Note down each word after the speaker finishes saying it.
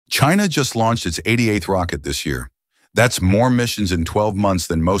China just launched its 88th rocket this year. That's more missions in 12 months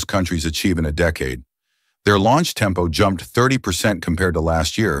than most countries achieve in a decade. Their launch tempo jumped 30% compared to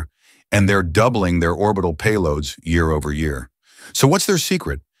last year, and they're doubling their orbital payloads year over year. So what's their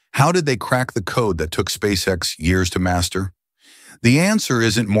secret? How did they crack the code that took SpaceX years to master? The answer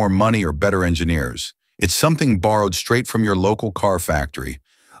isn't more money or better engineers. It's something borrowed straight from your local car factory,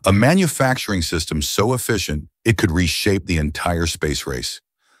 a manufacturing system so efficient it could reshape the entire space race.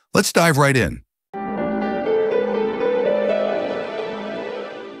 Let's dive right in.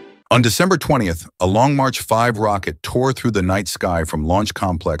 On December 20th, a Long March 5 rocket tore through the night sky from Launch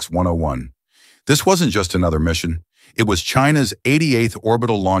Complex 101. This wasn't just another mission. It was China's 88th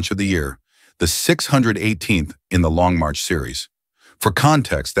orbital launch of the year, the 618th in the Long March series. For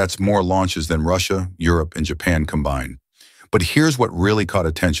context, that's more launches than Russia, Europe, and Japan combined. But here's what really caught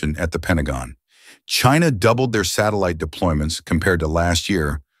attention at the Pentagon. China doubled their satellite deployments compared to last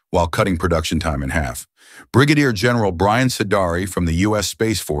year while cutting production time in half. Brigadier General Brian Sidari from the U.S.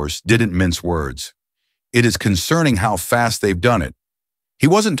 Space Force didn't mince words. It is concerning how fast they've done it. He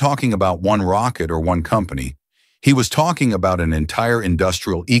wasn't talking about one rocket or one company. He was talking about an entire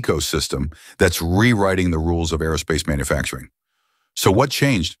industrial ecosystem that's rewriting the rules of aerospace manufacturing. So what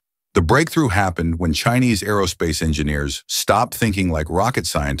changed? The breakthrough happened when Chinese aerospace engineers stopped thinking like rocket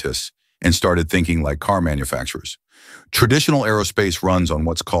scientists and started thinking like car manufacturers. Traditional aerospace runs on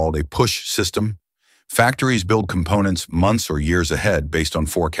what's called a push system. Factories build components months or years ahead based on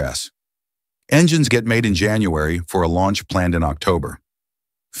forecasts. Engines get made in January for a launch planned in October.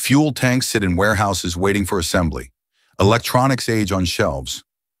 Fuel tanks sit in warehouses waiting for assembly. Electronics age on shelves.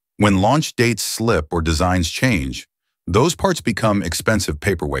 When launch dates slip or designs change, those parts become expensive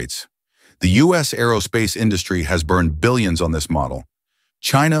paperweights. The U.S. aerospace industry has burned billions on this model.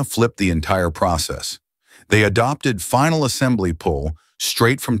 China flipped the entire process. They adopted final assembly pull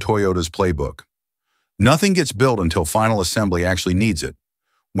straight from Toyota's playbook. Nothing gets built until final assembly actually needs it.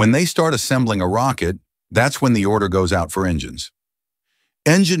 When they start assembling a rocket, that's when the order goes out for engines.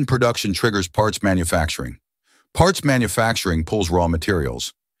 Engine production triggers parts manufacturing. Parts manufacturing pulls raw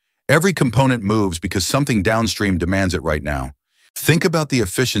materials. Every component moves because something downstream demands it right now. Think about the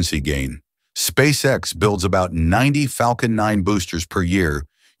efficiency gain. SpaceX builds about 90 Falcon 9 boosters per year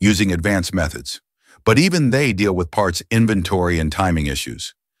using advanced methods. But even they deal with parts inventory and timing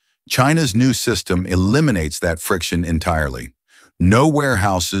issues. China's new system eliminates that friction entirely. No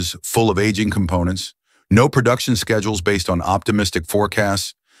warehouses full of aging components, no production schedules based on optimistic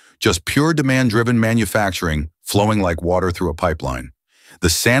forecasts, just pure demand-driven manufacturing flowing like water through a pipeline. The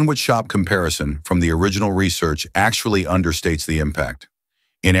sandwich shop comparison from the original research actually understates the impact.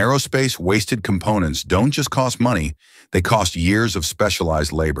 In aerospace, wasted components don't just cost money, they cost years of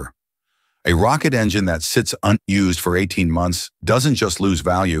specialized labor. A rocket engine that sits unused for 18 months doesn't just lose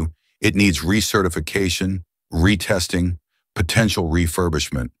value, it needs recertification, retesting, potential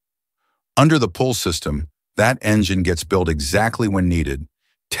refurbishment. Under the pull system, that engine gets built exactly when needed,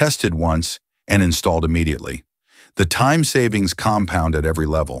 tested once, and installed immediately. The time savings compound at every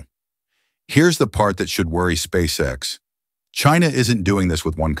level. Here's the part that should worry SpaceX. China isn't doing this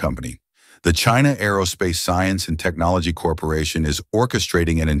with one company. The China Aerospace Science and Technology Corporation is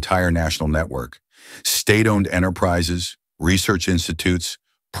orchestrating an entire national network. State-owned enterprises, research institutes,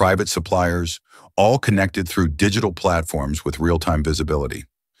 private suppliers, all connected through digital platforms with real-time visibility.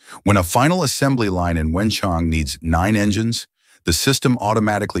 When a final assembly line in Wenchang needs 9 engines, the system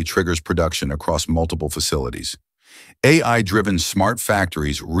automatically triggers production across multiple facilities. AI-driven smart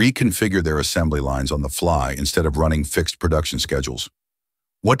factories reconfigure their assembly lines on the fly instead of running fixed production schedules.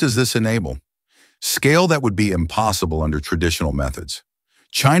 What does this enable? Scale that would be impossible under traditional methods.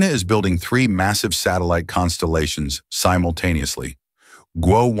 China is building 3 massive satellite constellations simultaneously.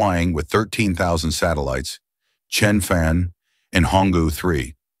 Guowang with 13,000 satellites, Chengfan, and Honggu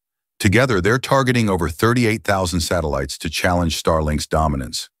 3. Together, they're targeting over 38,000 satellites to challenge Starlink's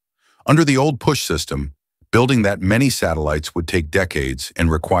dominance. Under the old push system, building that many satellites would take decades and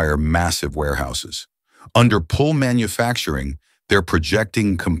require massive warehouses. Under pull manufacturing, they're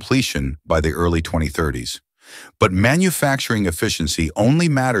projecting completion by the early 2030s. But manufacturing efficiency only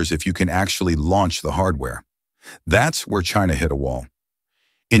matters if you can actually launch the hardware. That's where China hit a wall.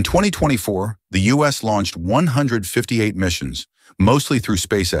 In 2024, the U.S. launched 158 missions, mostly through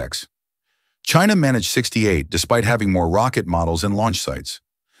SpaceX. China managed 68 despite having more rocket models and launch sites.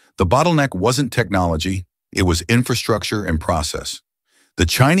 The bottleneck wasn't technology, it was infrastructure and process. The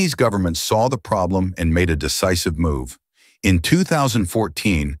Chinese government saw the problem and made a decisive move. In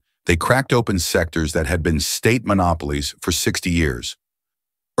 2014, they cracked open sectors that had been state monopolies for 60 years.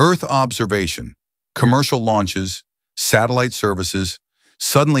 Earth observation, commercial launches, satellite services,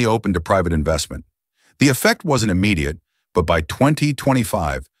 suddenly open to private investment. The effect wasn't immediate, but by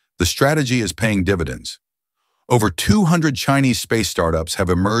 2025, the strategy is paying dividends. Over 200 Chinese space startups have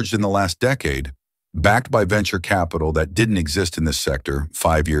emerged in the last decade, backed by venture capital that didn't exist in this sector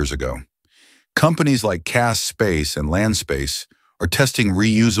 5 years ago. Companies like CAS Space and Landspace are testing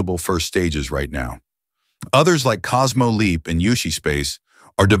reusable first stages right now. Others like Cosmo Leap and Yushi Space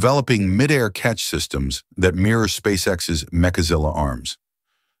are developing mid-air catch systems that mirror SpaceX's Mechazilla arms.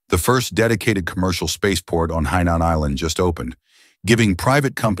 The first dedicated commercial spaceport on Hainan Island just opened, giving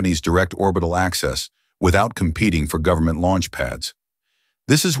private companies direct orbital access without competing for government launch pads.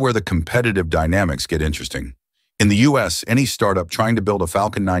 This is where the competitive dynamics get interesting. In the US, any startup trying to build a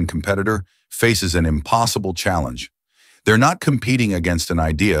Falcon 9 competitor faces an impossible challenge. They're not competing against an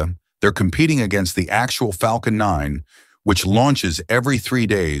idea, they're competing against the actual Falcon 9, which launches every 3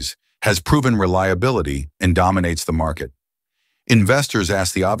 days, has proven reliability, and dominates the market. Investors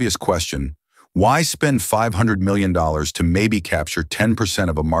ask the obvious question, why spend $500 million to maybe capture 10%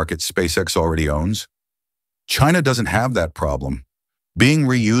 of a market SpaceX already owns? China doesn't have that problem. Being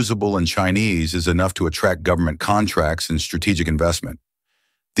reusable and Chinese is enough to attract government contracts and strategic investment.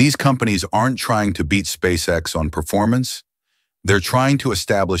 These companies aren't trying to beat SpaceX on performance. They're trying to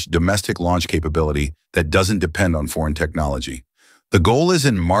establish domestic launch capability that doesn't depend on foreign technology. The goal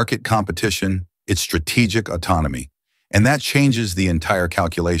isn't market competition, it's strategic autonomy. And that changes the entire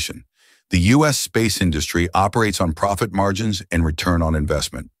calculation. The US space industry operates on profit margins and return on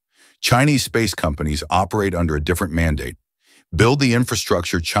investment. Chinese space companies operate under a different mandate. Build the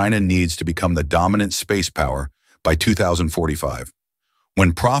infrastructure China needs to become the dominant space power by 2045.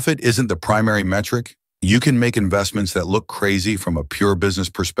 When profit isn't the primary metric, you can make investments that look crazy from a pure business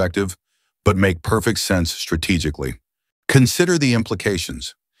perspective, but make perfect sense strategically. Consider the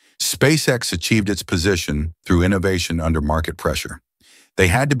implications. SpaceX achieved its position through innovation under market pressure. They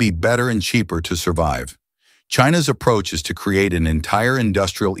had to be better and cheaper to survive. China's approach is to create an entire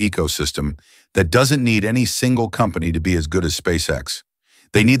industrial ecosystem that doesn't need any single company to be as good as SpaceX.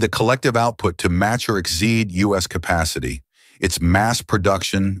 They need the collective output to match or exceed US capacity. It's mass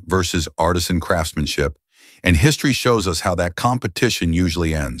production versus artisan craftsmanship, and history shows us how that competition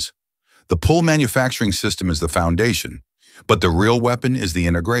usually ends. The pull manufacturing system is the foundation, but the real weapon is the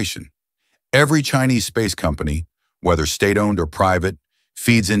integration. Every Chinese space company, whether state-owned or private,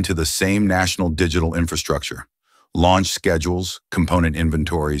 feeds into the same national digital infrastructure. Launch schedules, component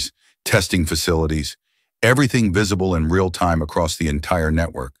inventories, testing facilities, everything visible in real time across the entire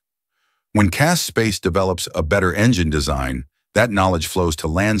network. When CAS Space develops a better engine design, that knowledge flows to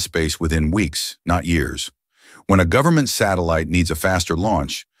Landspace within weeks, not years. When a government satellite needs a faster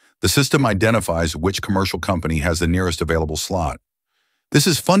launch, the system identifies which commercial company has the nearest available slot. This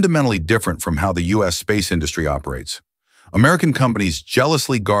is fundamentally different from how the US space industry operates. American companies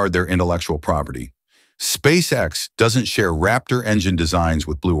jealously guard their intellectual property. SpaceX doesn't share Raptor engine designs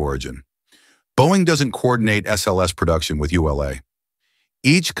with Blue Origin. Boeing doesn't coordinate SLS production with ULA.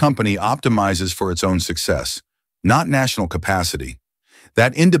 Each company optimizes for its own success, not national capacity.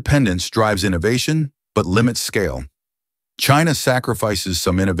 That independence drives innovation, but limits scale. China sacrifices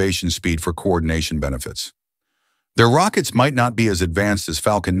some innovation speed for coordination benefits. Their rockets might not be as advanced as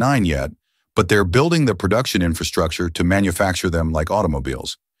Falcon 9 yet, but they're building the production infrastructure to manufacture them like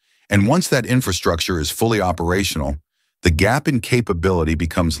automobiles. And once that infrastructure is fully operational, the gap in capability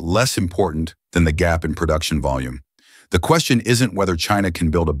becomes less important than the gap in production volume. The question isn't whether China can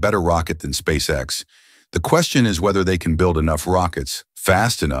build a better rocket than SpaceX. The question is whether they can build enough rockets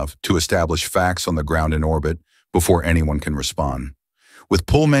fast enough to establish facts on the ground in orbit before anyone can respond. With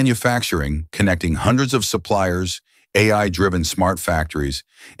pull manufacturing connecting hundreds of suppliers, AI-driven smart factories,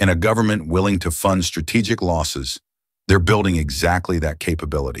 and a government willing to fund strategic losses, they're building exactly that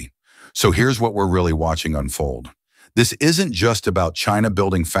capability. So here's what we're really watching unfold. This isn't just about China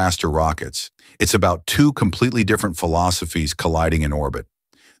building faster rockets. It's about two completely different philosophies colliding in orbit.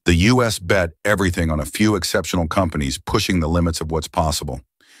 The US bet everything on a few exceptional companies pushing the limits of what's possible.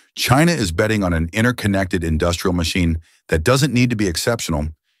 China is betting on an interconnected industrial machine that doesn't need to be exceptional,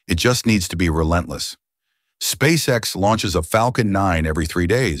 it just needs to be relentless. SpaceX launches a Falcon 9 every 3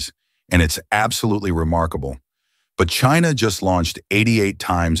 days, and it's absolutely remarkable. But China just launched 88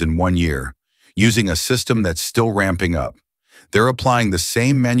 times in 1 year, using a system that's still ramping up. They're applying the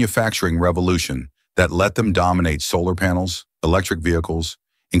same manufacturing revolution that let them dominate solar panels, electric vehicles,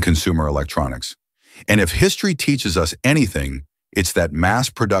 and consumer electronics. And if history teaches us anything, it's that mass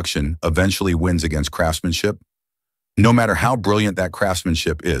production eventually wins against craftsmanship, no matter how brilliant that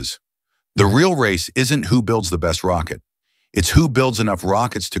craftsmanship is. The real race isn't who builds the best rocket. It's who builds enough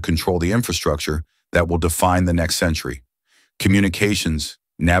rockets to control the infrastructure that will define the next century. communications,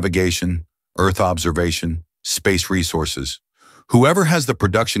 navigation, Earth observation, space resources. Whoever has the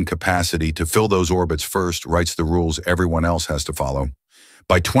production capacity to fill those orbits first writes the rules everyone else has to follow.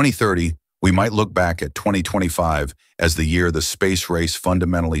 By 2030, we might look back at 2025 as the year the space race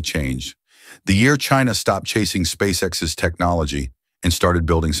fundamentally changed. The year China stopped chasing SpaceX's technology and started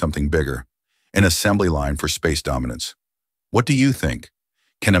building something bigger, an assembly line for space dominance. What do you think?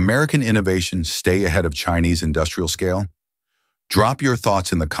 Can American innovation stay ahead of Chinese industrial scale? Drop your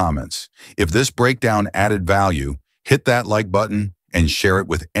thoughts in the comments. If this breakdown added value, hit that like button and share it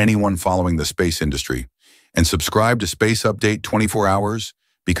with anyone following the space industry. And subscribe to Space Update 24 Hours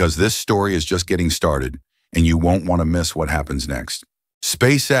because this story is just getting started and you won't want to miss what happens next.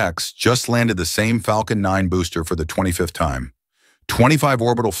 SpaceX just landed the same Falcon 9 booster for the 25th time. 25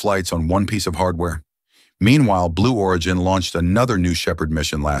 orbital flights on one piece of hardware. Meanwhile, Blue Origin launched another New Shepard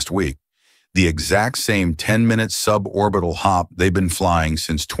mission last week. The exact same 10-minute suborbital hop they've been flying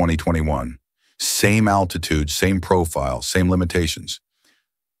since 2021. Same altitude, same profile, same limitations.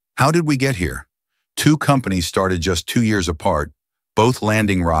 How did we get here? Two companies started just 2 years apart, both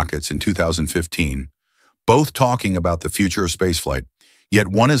landing rockets in 2015, both talking about the future of spaceflight, yet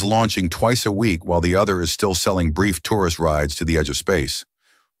one is launching twice a week while the other is still selling brief tourist rides to the edge of space.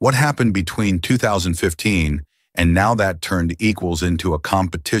 What happened between 2015 and now that turned equals into a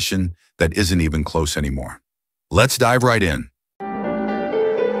competition that isn't even close anymore? Let's dive right in.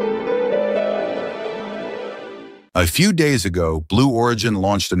 A few days ago, Blue Origin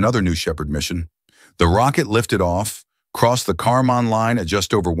launched another New Shepard mission. The rocket lifted off, crossed the Kármán line at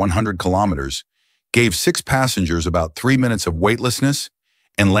just over 100 kilometers, gave 6 passengers about 3 minutes of weightlessness,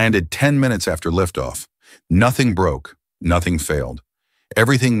 and landed 10 minutes after liftoff. Nothing broke, nothing failed.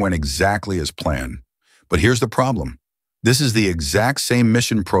 Everything went exactly as planned. But here's the problem. This is the exact same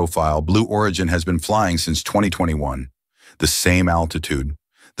mission profile Blue Origin has been flying since 2021. The same altitude,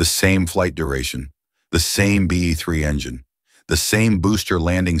 the same flight duration, the same BE-3 engine, the same booster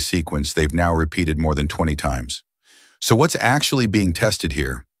landing sequence they've now repeated more than 20 times. So what's actually being tested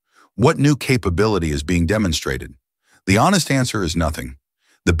here? What new capability is being demonstrated? The honest answer is nothing.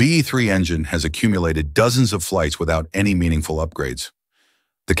 The BE-3 engine has accumulated dozens of flights without any meaningful upgrades.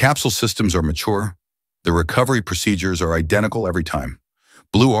 The capsule systems are mature. The recovery procedures are identical every time.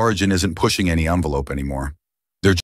 Blue Origin isn't pushing any envelope anymore.